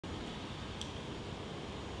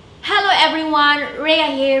everyone, Rhea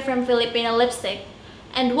here from Filipina Lipstick,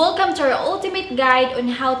 and welcome to our ultimate guide on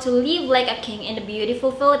how to live like a king in the beautiful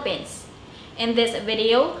Philippines. In this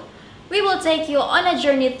video, we will take you on a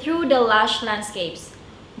journey through the lush landscapes,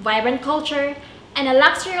 vibrant culture, and a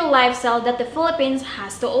luxury lifestyle that the Philippines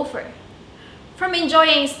has to offer. From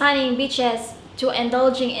enjoying stunning beaches to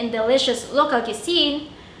indulging in delicious local cuisine,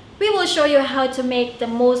 we will show you how to make the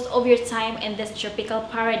most of your time in this tropical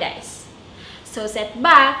paradise. So sit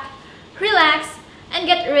back, relax, and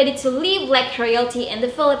get ready to live like royalty in the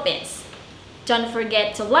Philippines. Don't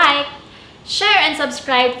forget to like, share, and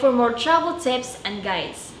subscribe for more travel tips and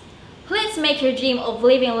guides. Let's make your dream of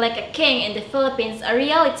living like a king in the Philippines a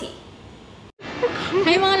reality.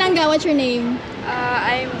 Hi mga langga, what's your name?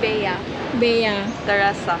 I'm Bea. Bea,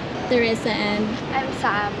 Teresa. Teresa, and I'm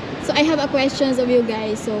Sam. so I have a questions of you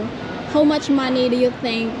guys. So, how much money do you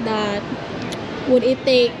think that would it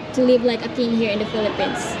take to live like a king here in the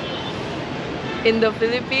Philippines? In the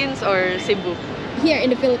Philippines or Cebu? Here in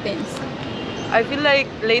the Philippines. I feel like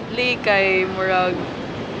lately kay murag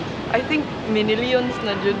I think millions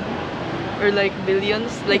na jud or like billions,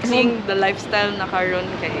 like seeing the lifestyle na karon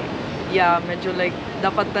kay medyo like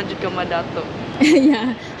dapat na jud ka madato.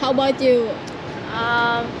 Yeah. How about you?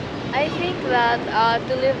 I think that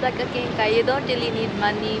to live like a king, you don't really need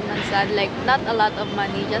money, mansad. Like not a lot of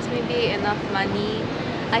money, just maybe enough money.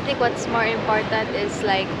 I think what's more important is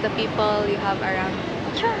like the people you have around.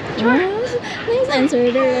 Sure. Nice answer,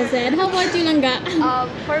 Teresa said. How about you, langga?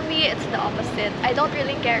 For me, it's the opposite. I don't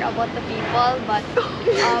really care about the people, but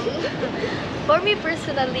for me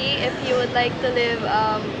personally, if you would like to live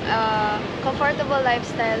a comfortable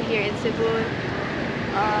lifestyle here in Cebu,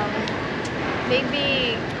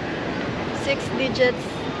 maybe 6 digits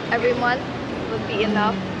every month would be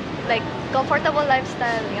enough. Like comfortable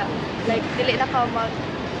lifestyle, yeah. Like dili na ka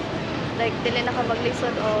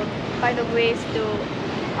maglisod o find of ways to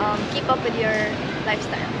keep up with your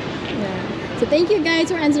lifestyle. Yeah. So thank you guys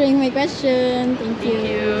for answering my question. Thank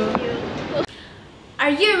you. Are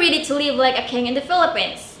you ready to live like a king in the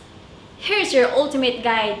Philippines? Here's your ultimate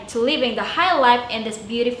guide to living the high life in this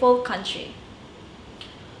beautiful country.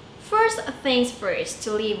 First things first,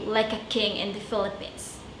 to live like a king in the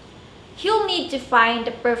Philippines, you'll need to find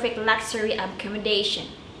the perfect luxury accommodation.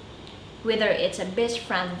 Whether it's a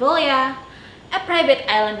beachfront villa, a private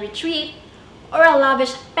island retreat, or a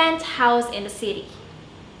lavish penthouse in the city,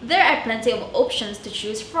 there are plenty of options to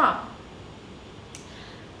choose from.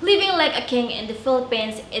 Living like a king in the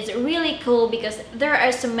Philippines is really cool because there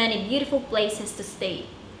are so many beautiful places to stay.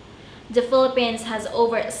 The Philippines has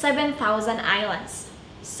over 7,000 islands,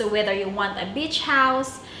 so whether you want a beach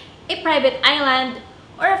house, a private island,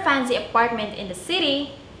 or a fancy apartment in the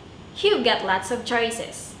city, you've got lots of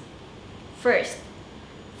choices. First,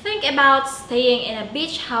 think about staying in a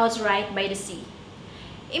beach house right by the sea.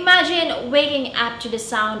 Imagine waking up to the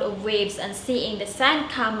sound of waves and seeing the sun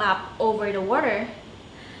come up over the water.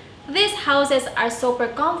 These houses are super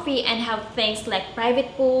comfy and have things like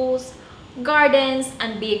private pools, gardens,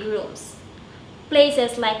 and big rooms.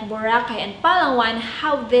 Places like Boracay and Palawan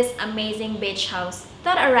have this amazing beach house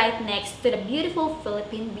that are right next to the beautiful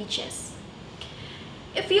Philippine beaches.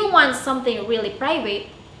 If you want something really private,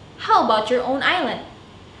 how about your own island?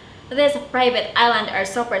 These private islands are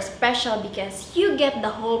super special because you get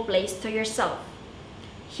the whole place to yourself.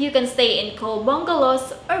 You can stay in cool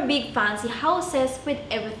bungalows or big fancy houses with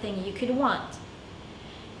everything you could want.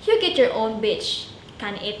 You get your own beach,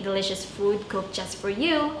 can eat delicious food cooked just for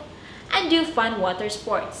you, and do fun water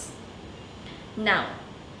sports. Now,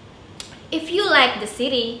 if you like the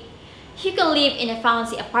city, you can live in a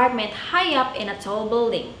fancy apartment high up in a tall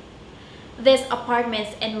building. These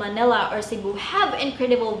apartments in Manila or Cebu have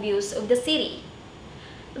incredible views of the city.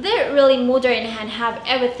 They're really modern and have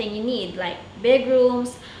everything you need, like big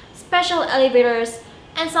rooms, special elevators,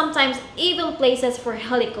 and sometimes even places for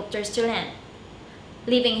helicopters to land.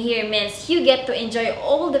 Living here means you get to enjoy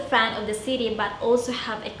all the fun of the city but also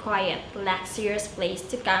have a quiet, luxurious place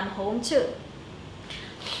to come home to.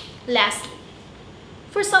 Lastly,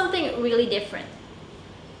 for something really different,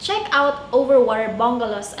 check out overwater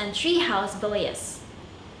bungalows and treehouse villas.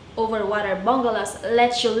 Overwater bungalows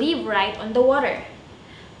let you live right on the water,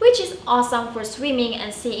 which is awesome for swimming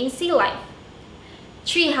and seeing sea life.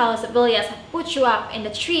 Treehouse villas put you up in the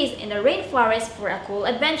trees in the rainforest for a cool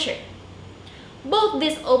adventure. Both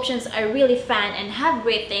these options are really fun and have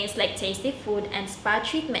great things like tasty food and spa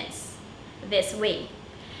treatments. This way,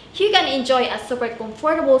 you can enjoy a super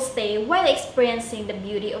comfortable stay while experiencing the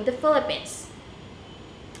beauty of the Philippines.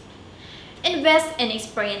 Invest in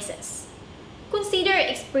experiences. Consider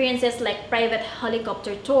experiences like private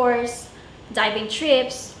helicopter tours, diving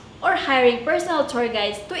trips, or hiring personal tour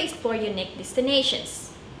guides to explore unique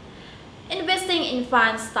destinations. Investing in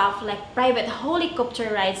fun stuff like private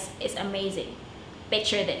helicopter rides is amazing.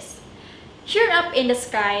 Picture this. You're up in the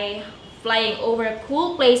sky, flying over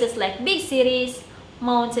cool places like big cities,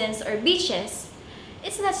 mountains, or beaches.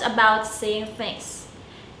 It's not about seeing things.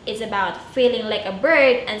 It's about feeling like a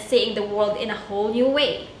bird and seeing the world in a whole new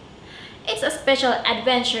way. It's a special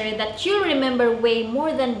adventure that you'll remember way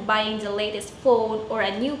more than buying the latest phone or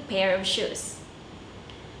a new pair of shoes.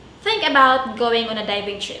 Think about going on a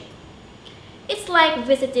diving trip. It's like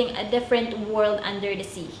visiting a different world under the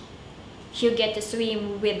sea. You get to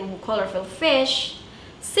swim with colorful fish,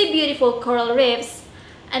 see beautiful coral reefs,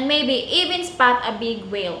 and maybe even spot a big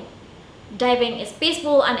whale. Diving is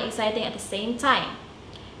peaceful and exciting at the same time.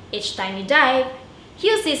 Each time you dive,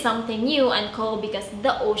 you see something new and cool because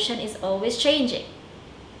the ocean is always changing.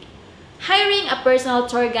 Hiring a personal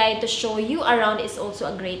tour guide to show you around is also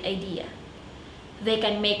a great idea. They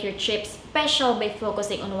can make your trip special by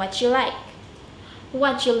focusing on what you like.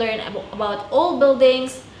 Want you learn about old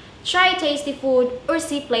buildings, try tasty food, or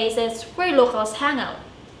see places where locals hang out.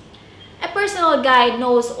 A personal guide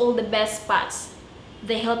knows all the best spots.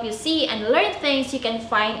 They help you see and learn things you can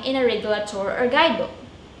find in a regular tour or guidebook.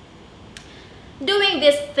 Doing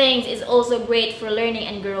these things is also great for learning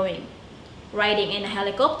and growing. Riding in a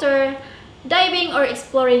helicopter, diving, or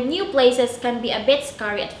exploring new places can be a bit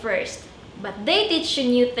scary at first, but they teach you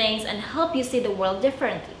new things and help you see the world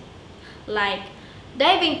differently. Like,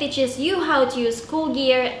 diving teaches you how to use cool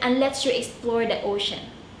gear and lets you explore the ocean.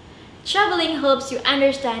 Traveling helps you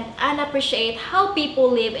understand and appreciate how people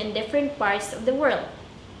live in different parts of the world.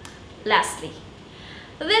 Lastly,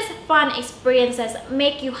 these fun experiences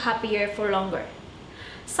make you happier for longer.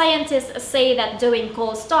 Scientists say that doing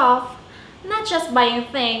cool stuff, not just buying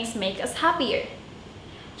things, make us happier.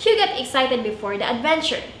 You get excited before the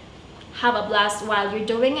adventure, have a blast while you're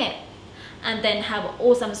doing it, and then have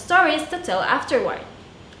awesome stories to tell afterward.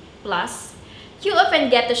 Plus, you often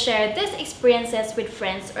get to share these experiences with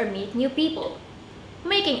friends or meet new people,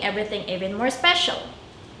 making everything even more special.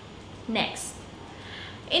 Next,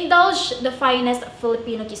 indulge the finest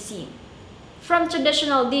Filipino cuisine. From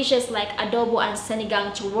traditional dishes like adobo and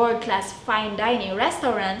sinigang to world-class fine dining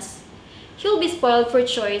restaurants, you'll be spoiled for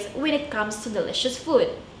choice when it comes to delicious food.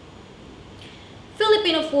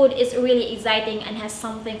 Filipino food is really exciting and has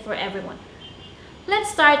something for everyone.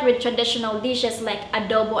 Let's start with traditional dishes like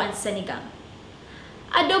adobo and sinigang.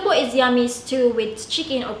 Adobo is yummy stew with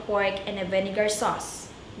chicken or pork and a vinegar sauce,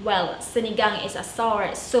 while sinigang is a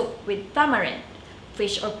sour soup with tamarind,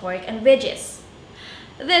 fish or pork and veggies.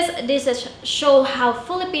 These dishes show how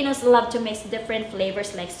Filipinos love to mix different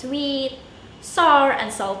flavors like sweet, sour,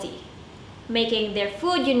 and salty, making their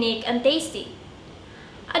food unique and tasty.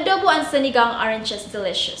 Adobo and sinigang aren't just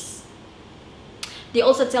delicious. They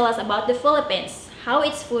also tell us about the Philippines, how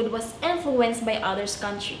its food was influenced by others'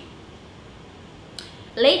 country.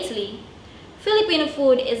 Lately, Filipino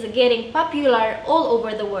food is getting popular all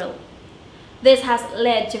over the world. This has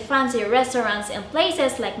led to fancy restaurants in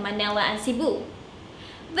places like Manila and Cebu.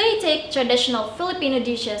 They take traditional Filipino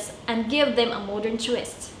dishes and give them a modern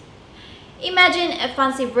twist. Imagine a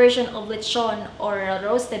fancy version of lechon or a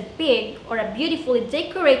roasted pig or a beautifully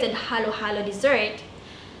decorated halo-halo dessert.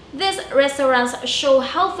 These restaurants show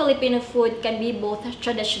how Filipino food can be both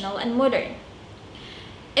traditional and modern.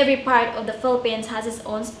 Every part of the Philippines has its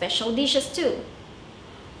own special dishes too.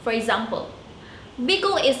 For example,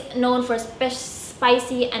 Bicol is known for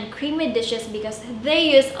spicy and creamy dishes because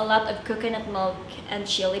they use a lot of coconut milk and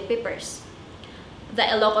chili peppers. The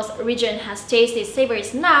Ilocos region has tasty savory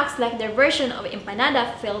snacks like their version of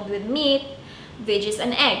empanada filled with meat, veggies,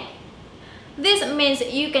 and egg. This means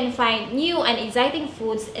you can find new and exciting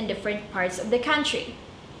foods in different parts of the country.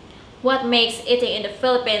 What makes eating in the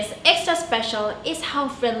Philippines extra special is how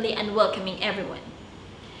friendly and welcoming everyone.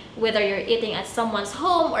 Whether you're eating at someone's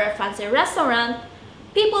home or a fancy restaurant,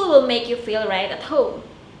 people will make you feel right at home.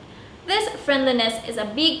 This friendliness is a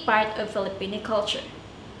big part of Filipino culture.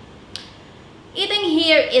 Eating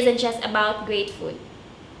here isn't just about great food.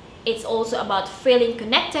 It's also about feeling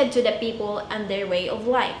connected to the people and their way of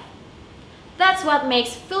life. That's what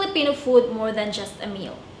makes Filipino food more than just a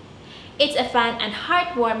meal. It's a fun and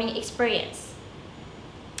heartwarming experience.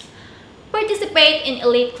 Participate in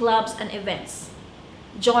elite clubs and events.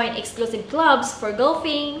 Join exclusive clubs for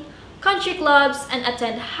golfing, country clubs, and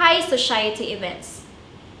attend high society events.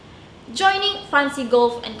 Joining fancy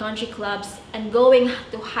golf and country clubs and going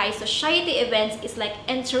to high society events is like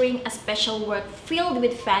entering a special work filled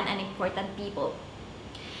with fun and important people.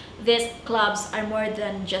 These clubs are more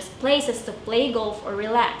than just places to play golf or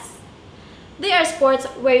relax. They are sports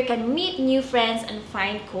where you can meet new friends and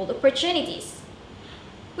find cool opportunities.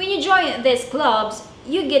 When you join these clubs,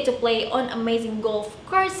 you get to play on amazing golf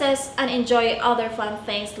courses and enjoy other fun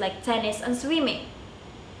things like tennis and swimming.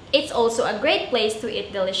 It's also a great place to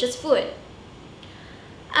eat delicious food.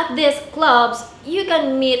 At these clubs, you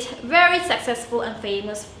can meet very successful and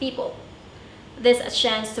famous people. There's a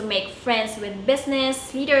chance to make friends with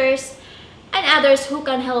business leaders and others who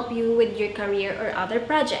can help you with your career or other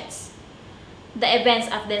projects. The events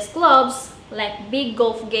at these clubs, like big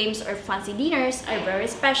golf games or fancy dinners, are very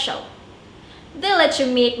special. They let you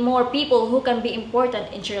meet more people who can be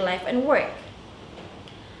important in your life and work.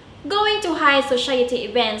 Going to high society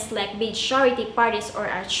events like big charity parties or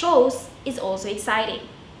art shows is also exciting.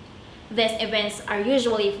 These events are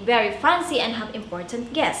usually very fancy and have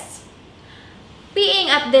important guests. Being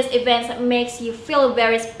at these events makes you feel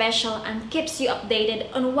very special and keeps you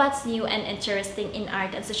updated on what's new and interesting in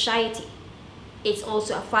art and society. It's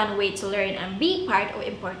also a fun way to learn and be part of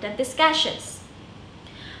important discussions.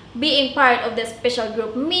 Being part of the special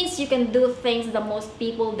group means you can do things that most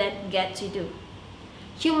people don't get to do.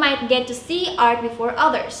 You might get to see art before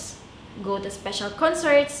others, go to special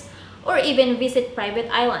concerts, or even visit private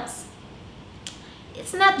islands.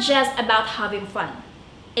 It's not just about having fun.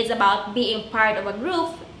 It's about being part of a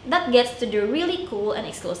group that gets to do really cool and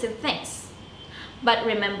exclusive things. But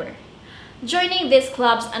remember, joining these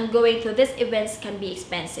clubs and going to these events can be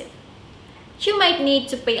expensive. You might need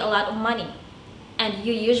to pay a lot of money, and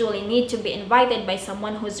you usually need to be invited by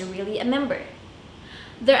someone who's really a member.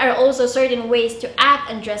 There are also certain ways to act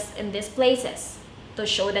and dress in these places to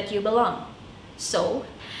show that you belong. So,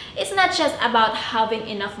 it's not just about having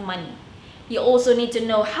enough money. You also need to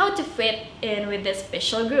know how to fit in with this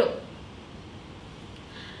special group.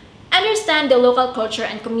 Understand the local culture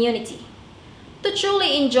and community. To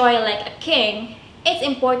truly enjoy like a king, it's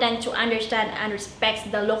important to understand and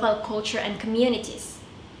respect the local culture and communities.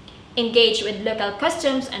 Engage with local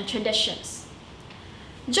customs and traditions.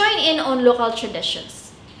 Join in on local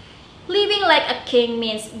traditions. Living like a king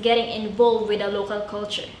means getting involved with the local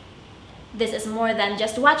culture. This is more than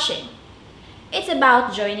just watching. It's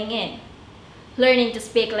about joining in. Learning to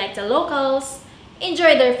speak like the locals,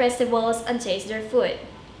 enjoy their festivals, and taste their food.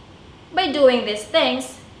 By doing these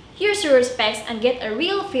things, you show respect and get a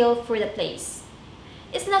real feel for the place.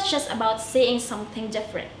 It's not just about seeing something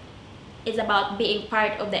different. It's about being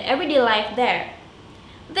part of the everyday life there.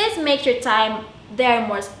 This makes your time there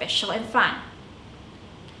more special and fun.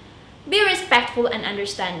 Be respectful and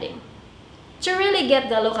understanding. To really get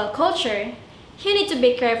the local culture, you need to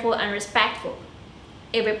be careful and respectful.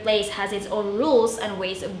 Every place has its own rules and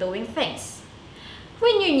ways of doing things.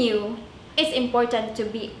 When you're new, it's important to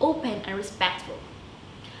be open and respectful.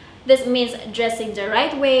 This means dressing the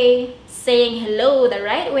right way, saying hello the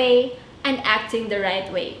right way, and acting the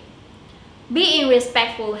right way. Being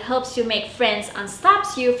respectful helps you make friends and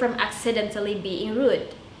stops you from accidentally being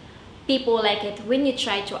rude. People like it when you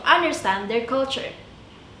try to understand their culture.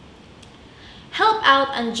 Help out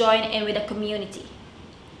and join in with the community.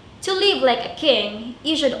 To live like a king,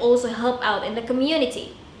 you should also help out in the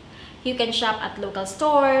community. You can shop at local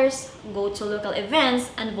stores, go to local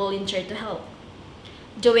events, and volunteer to help.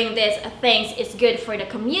 Doing these things is good for the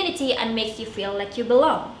community and makes you feel like you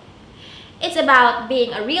belong. It's about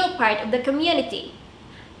being a real part of the community,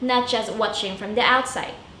 not just watching from the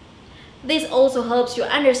outside. This also helps you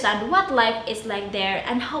understand what life is like there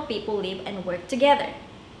and how people live and work together.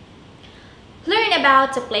 Learn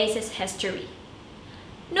about the place's history.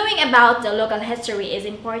 Knowing about the local history is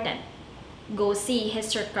important. Go see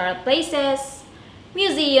historical places,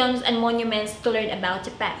 museums, and monuments to learn about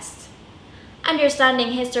the past.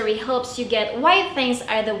 Understanding history helps you get why things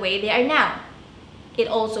are the way they are now. It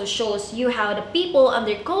also shows you how the people and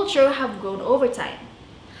their culture have grown over time.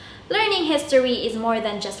 Learning history is more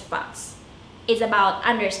than just facts. It's about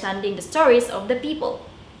understanding the stories of the people.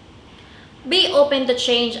 Be open to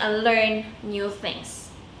change and learn new things.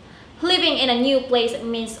 Living in a new place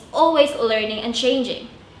means always learning and changing.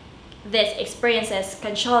 These experiences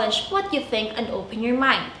can challenge what you think and open your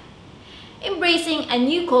mind. Embracing a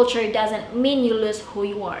new culture doesn't mean you lose who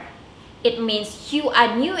you are. It means you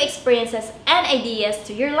add new experiences and ideas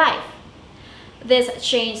to your life. This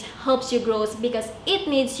change helps you grow because it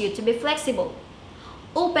needs you to be flexible,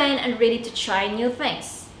 open, and ready to try new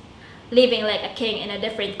things. Living like a king in a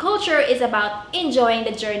different culture is about enjoying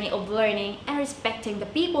the journey of learning and respecting the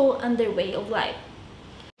people and their way of life.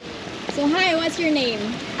 So hi, what's your name?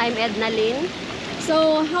 I'm Edna Lynn.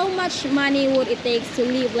 So how much money would it take to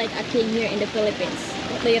live like a king here in the Philippines?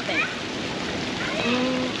 What do you think?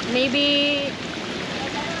 Maybe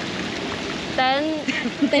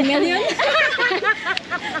 10. 10 million?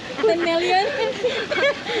 10 million?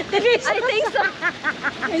 I think so.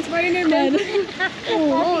 It's foreigner man.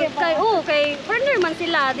 Kay partner man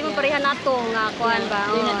sila, di mo pareha nato nga kuan ba.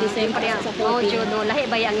 They're not the same pareha sa Oh, Philippines. jud no, lahi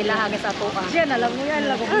ba yang ilaha sa ato ka.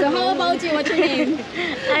 So how about you? What's your name?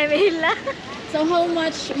 I'm Hila. So how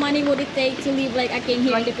much money would it take to live like a king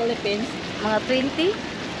here in the Philippines? Mga 20.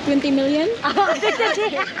 20 million?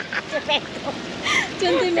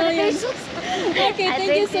 20 million. Okay,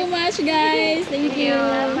 thank you so much, guys. Thank you.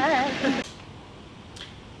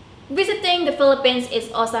 Visiting the Philippines is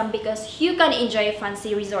awesome because you can enjoy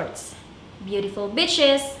fancy resorts, beautiful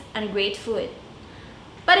beaches, and great food.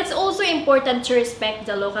 But it's also important to respect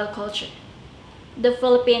the local culture. The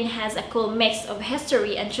Philippines has a cool mix of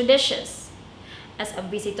history and traditions. As a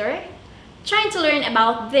visitor, trying to learn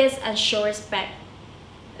about this and show respect.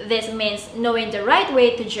 This means knowing the right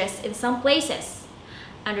way to dress in some places,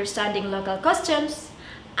 understanding local customs,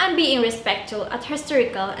 and being respectful at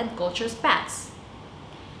historical and cultural spots.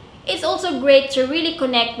 It's also great to really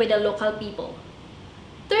connect with the local people.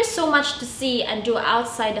 There's so much to see and do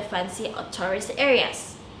outside the fancy or tourist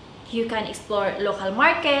areas. You can explore local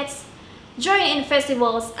markets, join in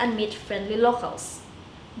festivals, and meet friendly locals.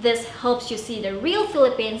 This helps you see the real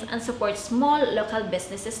Philippines and support small local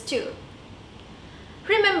businesses too.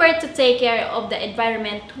 Remember to take care of the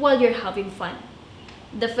environment while you're having fun.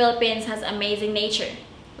 The Philippines has amazing nature,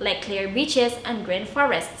 like clear beaches and green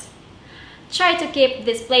forests. Try to keep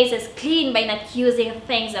these places clean by not using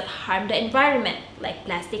things that harm the environment, like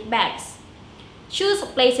plastic bags. Choose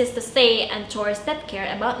places to stay and tours that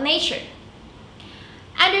care about nature.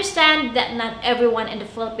 Understand that not everyone in the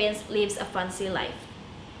Philippines lives a fancy life.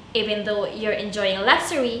 Even though you're enjoying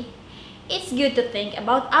luxury, it's good to think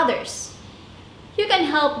about others. You can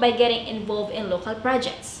help by getting involved in local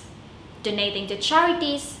projects, donating to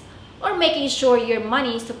charities, or making sure your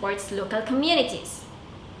money supports local communities.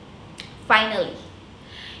 Finally,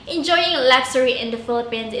 enjoying luxury in the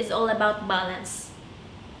Philippines is all about balance.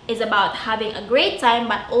 It's about having a great time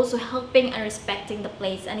but also helping and respecting the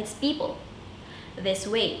place and its people. This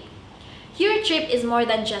way, your trip is more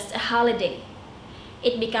than just a holiday.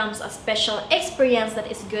 It becomes a special experience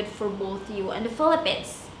that is good for both you and the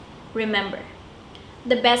Philippines. Remember,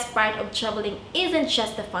 the best part of traveling isn't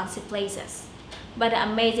just the fancy places, but the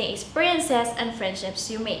amazing experiences and friendships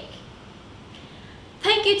you make.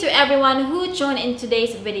 Thank you to everyone who tuned in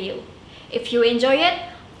today's video. If you enjoy it,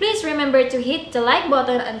 please remember to hit the like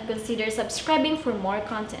button and consider subscribing for more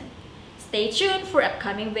content. Stay tuned for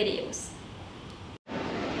upcoming videos.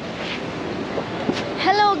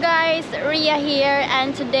 Hello guys, Ria here,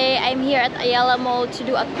 and today I'm here at Ayala Mall to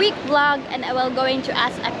do a quick vlog, and I will going to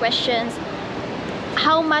ask a questions.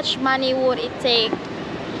 How much money would it take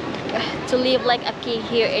to live like a king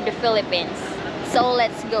here in the Philippines? So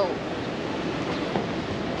let's go.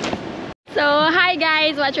 So hi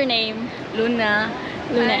guys, what's your name? Luna.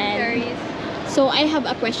 Luna. And so I have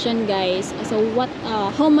a question, guys. So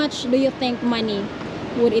how much do you think money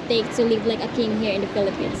would it take to live like a king here in the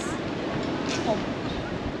Philippines?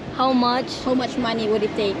 How much? How much money would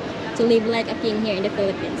it take to live like a king here in the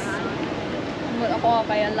Philippines? Ako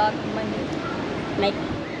kaya a lot of money. Like,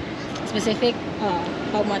 Specific?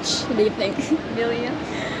 how much do you think? Billions?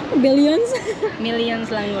 Billions?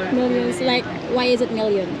 Millions lang or Millions. Like, why is it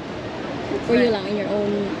million? For you lang, in your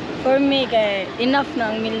own... For me kay enough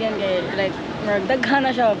na ang million kay like murag daghan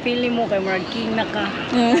na siya, feeling mo kay murag king na ka.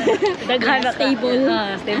 Daghan na ka. Stable.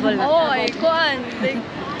 Stable na. Oo, kuan. Like,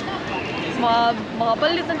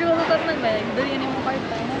 makapalit na siguro sa tanan. Like, billion yung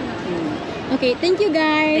part-time. Okay, thank you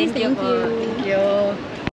guys. Thank you.